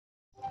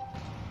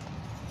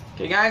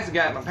Okay guys, I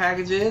got my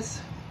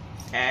packages,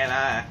 and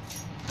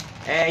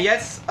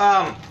yes,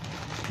 my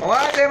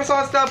last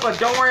Amazon stuff, but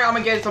don't worry, I'm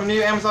gonna get some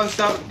new Amazon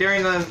stuff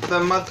during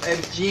the month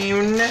of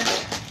June.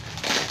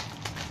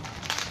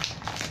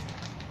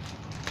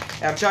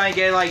 And I'm trying to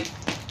get like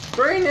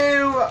 3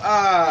 new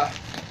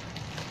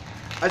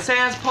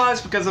Sans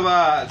Plus because of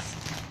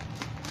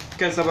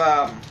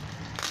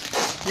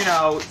you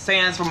know,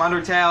 Sans from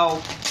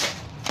Undertale.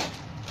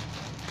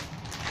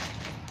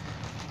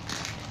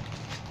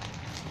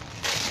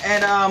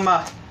 And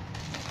oh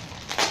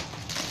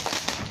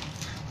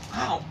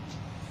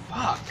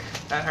fuck,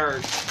 that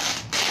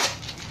hurts.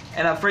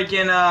 And a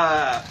freaking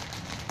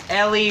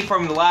Ellie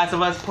from The Last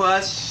of Us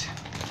Plush.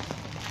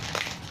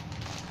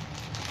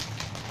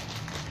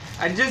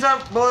 I just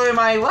uploaded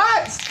my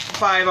last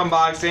 5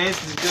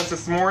 unboxings just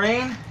this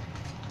morning.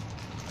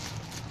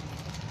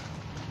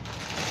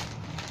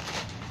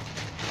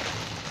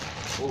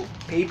 Oh,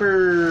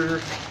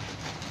 paper.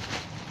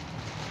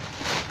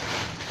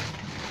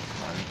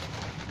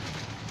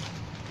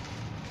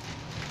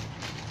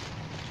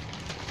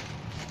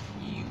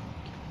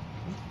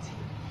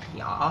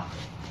 Yeah.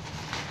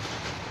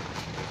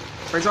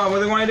 First of all,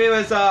 what we want to do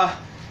is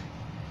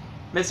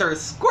Mr.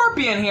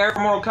 Scorpion here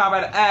from Mortal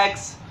Kombat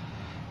X.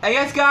 I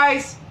guess,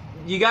 guys,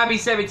 you gotta be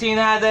 17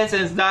 to have this,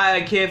 and it's not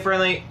a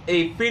kid-friendly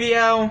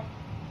video.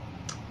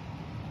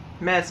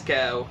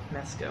 Mezco.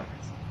 Isn't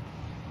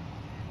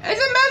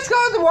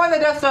Mezco the one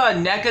that does the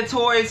NECA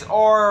toys,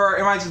 or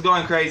am I just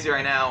going crazy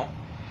right now?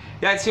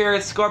 Yes, here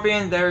is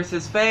Scorpion. There's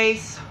his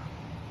face,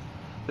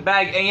 the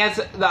bag, and yes,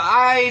 the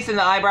eyes and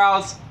the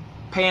eyebrows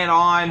painted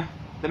on.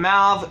 The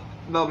mouth,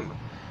 the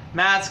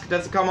mask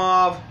doesn't come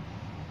off.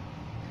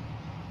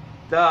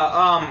 The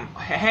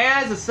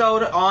hands are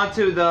sewed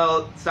onto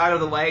the side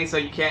of the leg, so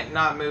you can't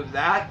not move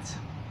that.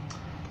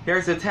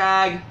 Here's the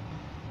tag.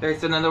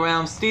 There's another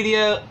Realm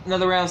Studios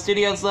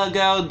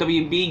logo,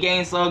 WB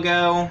Games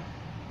logo.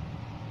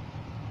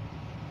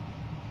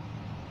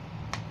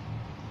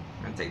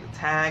 I'm gonna take the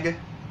tag.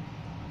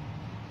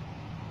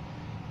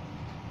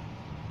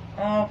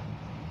 Oh.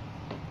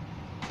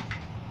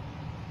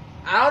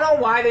 I don't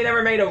know why they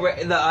never made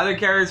the other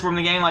characters from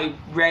the game, like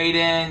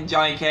Raiden,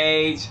 Johnny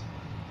Cage,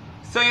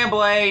 Sonya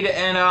Blade,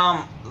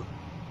 and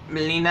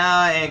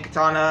Melina and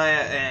Katana,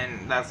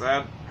 and that's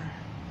it.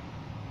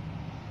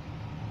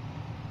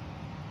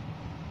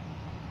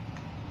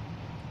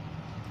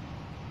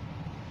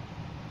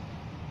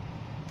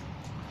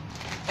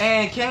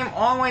 And it came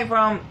all the way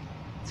from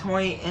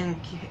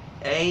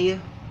 20NK,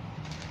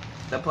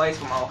 the place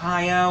from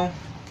Ohio.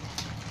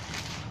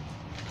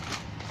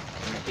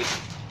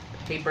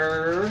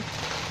 Paper.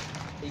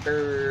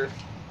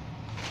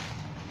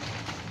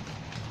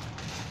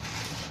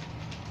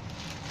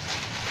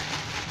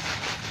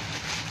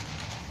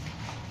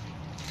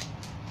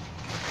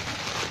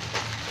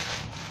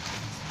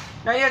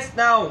 Now, yes,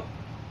 now,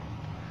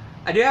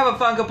 I do have a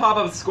Funko Pop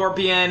of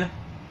Scorpion.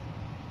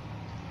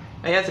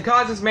 Now, yes, the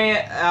costume is made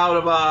out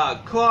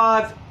of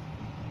cloth,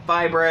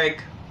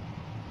 fabric,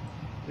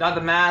 not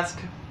the mask.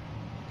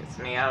 It's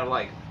made out of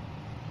like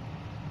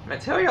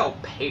material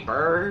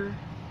paper.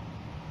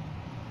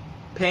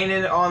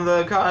 Painted on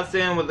the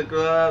costume with the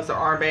gloves, the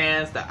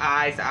armbands, the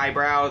eyes, the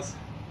eyebrows.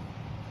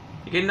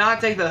 You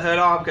cannot take the hood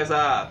off because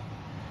the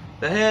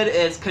hood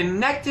is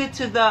connected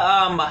to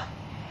the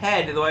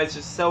head, the way it's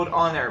just sewed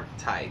on there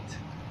tight.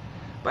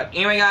 But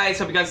anyway, guys,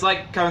 hope you guys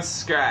like, comment,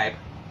 subscribe.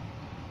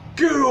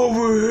 Get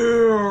over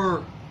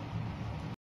here!